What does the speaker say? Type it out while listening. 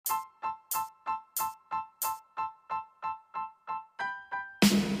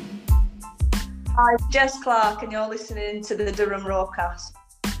Hi, Jess Clark, and you're listening to the Durham Rawcast.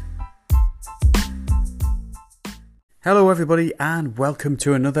 Hello everybody and welcome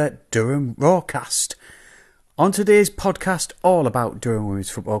to another Durham Rawcast. On today's podcast all about Durham Women's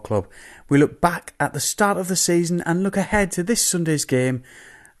Football Club, we look back at the start of the season and look ahead to this Sunday's game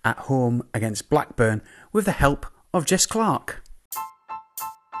at home against Blackburn with the help of Jess Clark.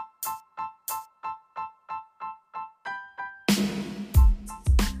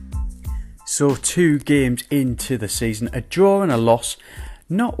 So 2 games into the season, a draw and a loss,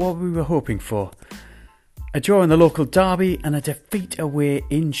 not what we were hoping for. A draw in the local derby and a defeat away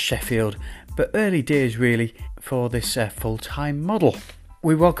in Sheffield, but early days really for this full-time model.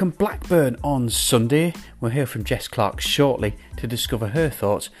 We welcome Blackburn on Sunday. We'll hear from Jess Clark shortly to discover her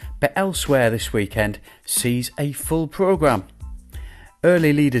thoughts, but elsewhere this weekend sees a full programme.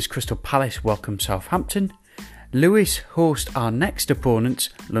 Early leaders Crystal Palace welcome Southampton. Lewes host our next opponents,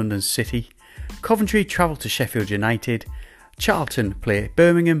 London City. Coventry travel to Sheffield United. Charlton play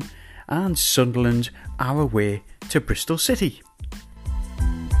Birmingham. And Sunderland are away to Bristol City.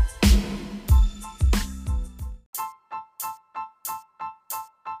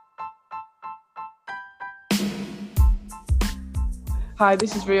 Hi,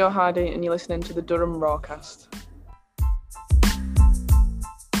 this is Rio Hardy and you're listening to the Durham Rawcast.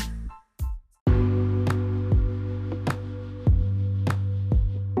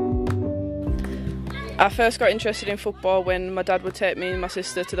 I first got interested in football when my dad would take me and my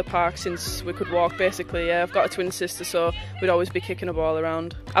sister to the park since we could walk basically. Yeah, I've got a twin sister, so we'd always be kicking a ball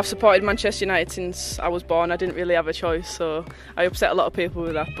around. I've supported Manchester United since I was born. I didn't really have a choice, so I upset a lot of people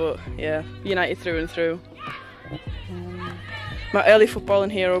with that, but yeah, United through and through. My early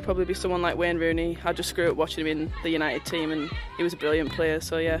footballing hero would probably be someone like Wayne Rooney. I just grew up watching him in the United team and he was a brilliant player,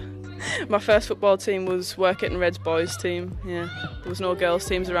 so yeah. My first football team was Workington Reds boys team, yeah. There was no girls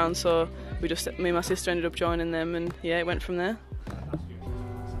teams around, so me and my sister ended up joining them and yeah, it went from there.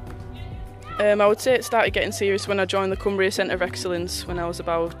 I would say it started getting serious when I joined the Cumbria Centre of Excellence when I was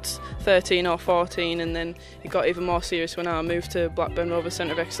about 13 or 14, and then it got even more serious when I moved to Blackburn Rovers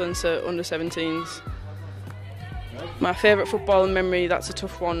Centre of Excellence at under-17s. My favourite footballing memory, that's a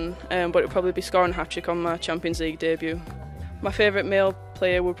tough one, but it would probably be scoring a hat-trick on my Champions League debut. My favourite male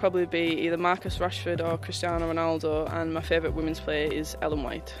player would probably be either Marcus Rashford or Cristiano Ronaldo, and my favourite women's player is Ellen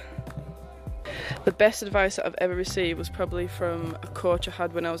White. The best advice that I've ever received was probably from a coach I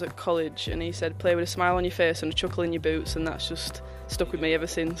had when I was at college, and he said play with a smile on your face and a chuckle in your boots, and that's just stuck with me ever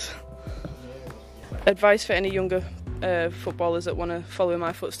since. Advice for any younger footballers that want to follow in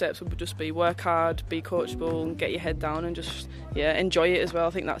my footsteps would just be work hard, be coachable and get your head down and just enjoy it as well.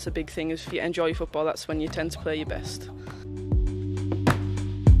 I think that's a big thing, is if you enjoy football, that's when you tend to play your best.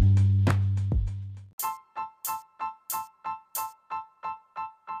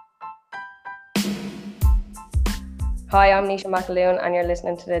 Hi, I'm Nisha McAloon and you're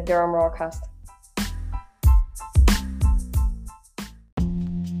listening to the Durham Rawcast.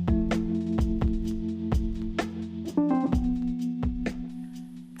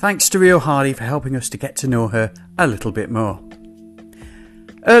 Thanks to Rio Hardy for helping us to get to know her a little bit more.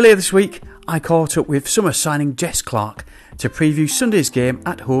 Earlier this week, I caught up with summer signing Jess Clark to preview Sunday's game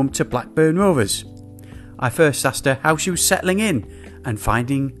at home to Blackburn Rovers. I first asked her how she was settling in and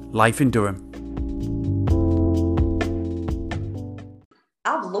finding life in Durham.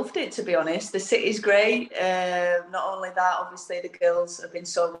 I've loved it, to be honest. The city's great. Not only that, obviously the girls have been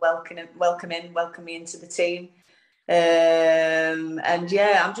so welcoming me into the team. And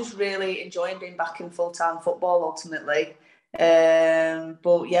yeah, I'm just really enjoying being back in full-time football ultimately.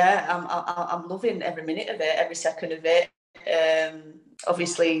 But yeah, I'm loving every minute of it, every second of it.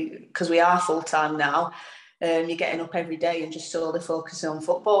 Obviously, because we are full-time now, you're getting up every day and just solely focusing on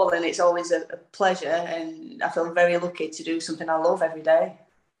football, and it's always a pleasure, and I feel very lucky to do something I love every day.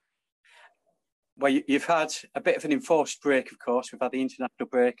 Well, you've had a bit of an enforced break, of course. We've had the international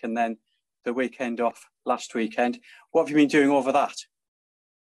break and then the weekend off last weekend. What have you been doing over that?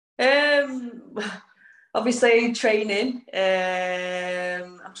 Obviously training.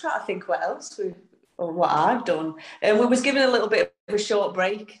 I'm trying to think what else what I've done. We was given a little bit of a short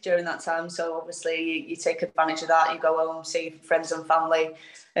break during that time, so obviously you take advantage of that. You go home, see friends and family.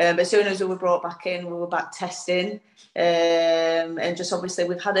 As soon as we were brought back in, we were back testing. And just obviously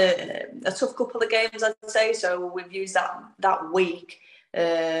we've had a tough couple of games, I'd say. So we've used that week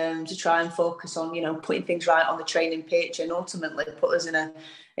to try and focus on, putting things right on the training pitch and ultimately put us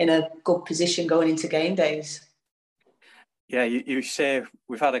in a good position going into game days. Yeah, you say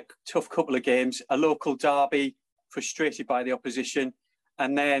we've had a tough couple of games, a local derby, frustrated by the opposition,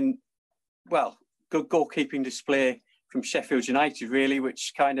 and then, well, good goalkeeping display from Sheffield United, really,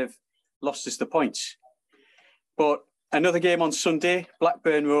 which kind of lost us the points. But another game on Sunday,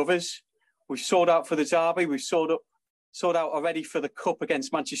 Blackburn Rovers. We've sold out for the derby. We've sold out already for the cup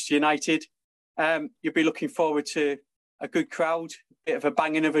against Manchester United. You'll be looking forward to a good crowd, a bit of a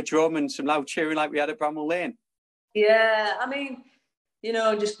banging of a drum and some loud cheering like we had at Bramall Lane. Yeah, I mean, you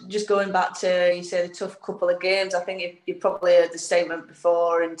know, just going back to, you say, the tough couple of games, I think you probably heard the statement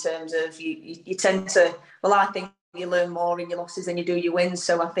before in terms of you tend to, well, I think you learn more in your losses than you do your wins.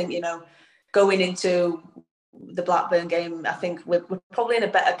 So I think, you know, going into the Blackburn game, I think we're probably in a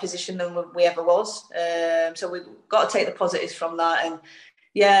better position than we ever was. So we've got to take the positives from that. And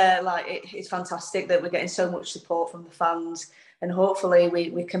yeah, like it's fantastic that we're getting so much support from the fans. And hopefully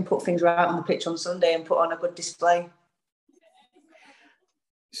we can put things right on the pitch on Sunday and put on a good display.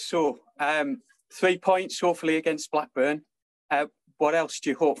 So 3 points, hopefully, against Blackburn. What else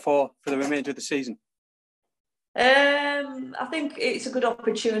do you hope for the remainder of the season? I think it's a good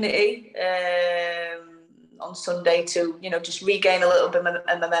opportunity on Sunday to, you know, just regain a little bit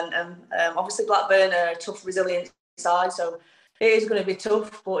of momentum. Obviously, Blackburn are a tough, resilient side, so it is going to be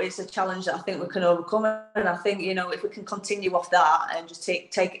tough, but it's a challenge that I think we can overcome. And I think, you know, if we can continue off that and just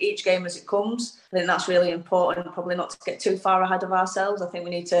take each game as it comes, I think that's really important. Probably not to get too far ahead of ourselves. I think we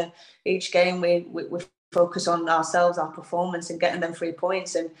need to, each game we focus on ourselves, our performance, and getting them 3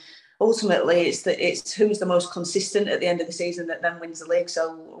 points. And ultimately, it's who's the most consistent at the end of the season that then wins the league.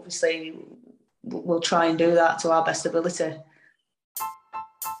 So obviously, we'll try and do that to our best ability.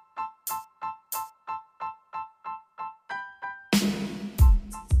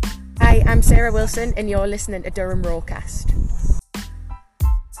 Hi, I'm Sarah Wilson and you're listening to Durham Rawcast.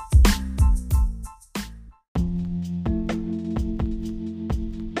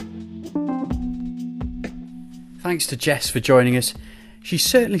 Thanks to Jess for joining us. She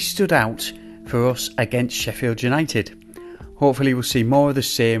certainly stood out for us against Sheffield United. Hopefully we'll see more of the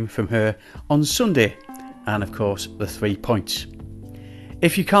same from her on Sunday, and of course the 3 points.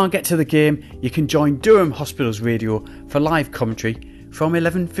 If you can't get to the game, you can join Durham Hospitals Radio for live commentary from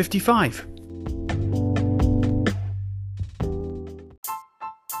 11:55.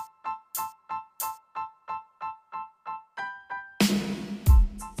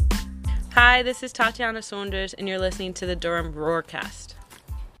 Hi, this is Tatiana Saunders and you're listening to the Durham Roarcast.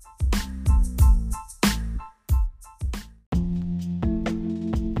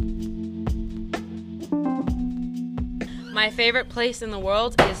 My favorite place in the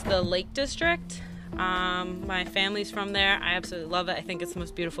world is the Lake District. My family's from there. I absolutely love it. I think it's the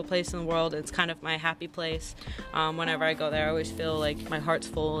most beautiful place in the world. It's kind of my happy place. Whenever I go there, I always feel like my heart's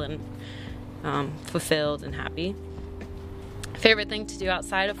full and fulfilled and happy. Favorite thing to do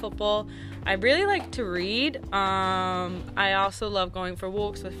outside of football? I really like to read. I also love going for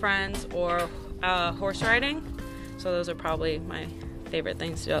walks with friends or horse riding. So those are probably my favorite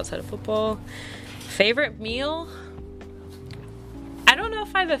things to do outside of football. Favorite meal? I don't know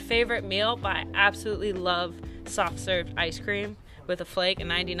if I have a favorite meal, but I absolutely love soft served ice cream with a flake and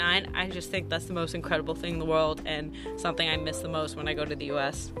 99. I just think that's the most incredible thing in the world and something I miss the most when I go to the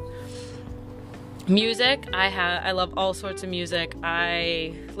US. Music, I love all sorts of music.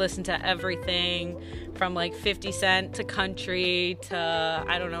 I listen to everything from like 50 Cent to country to,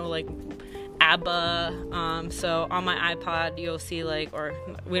 I don't know, like ABBA. So on my iPod you'll see like, or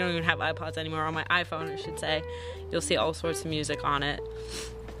we don't even have iPods anymore, on my iPhone I should say, you'll see all sorts of music on it.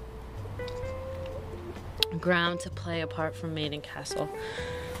 Ground to play apart from Maiden Castle.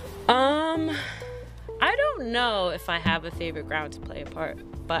 I don't know if I have a favorite ground to play apart,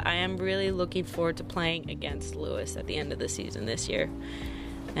 but I am really looking forward to playing against Lewis at the end of the season this year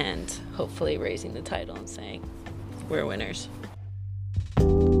and hopefully raising the title and saying we're winners.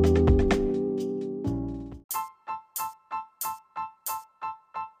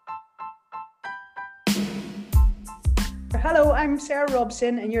 Hello, I'm Sarah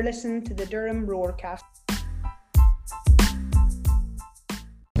Robson and you're listening to the Durham Roarcast.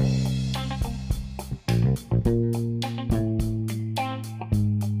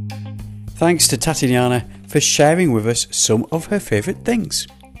 Thanks to Tatiana for sharing with us some of her favourite things.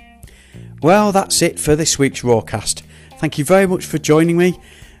 Well, that's it for this week's Rawcast. Thank you very much for joining me.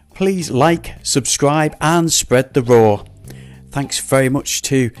 Please like, subscribe and spread the roar. Thanks very much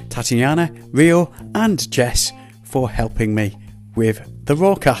to Tatiana, Rio and Jess for helping me with the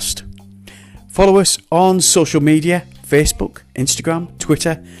Rawcast. Follow us on social media, Facebook, Instagram,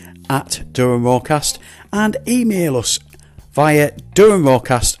 Twitter at Durham Rawcast, and email us via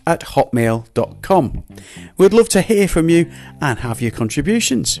durhamrawcast@hotmail.com. We'd love to hear from you and have your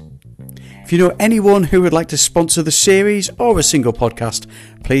contributions. If you know anyone who would like to sponsor the series or a single podcast,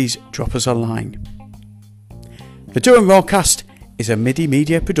 please drop us a line. The Durham Rawcast is a MIDI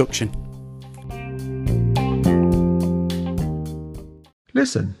Media production.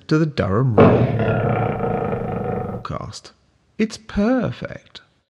 Listen to the Durham Roarcast. It's perfect.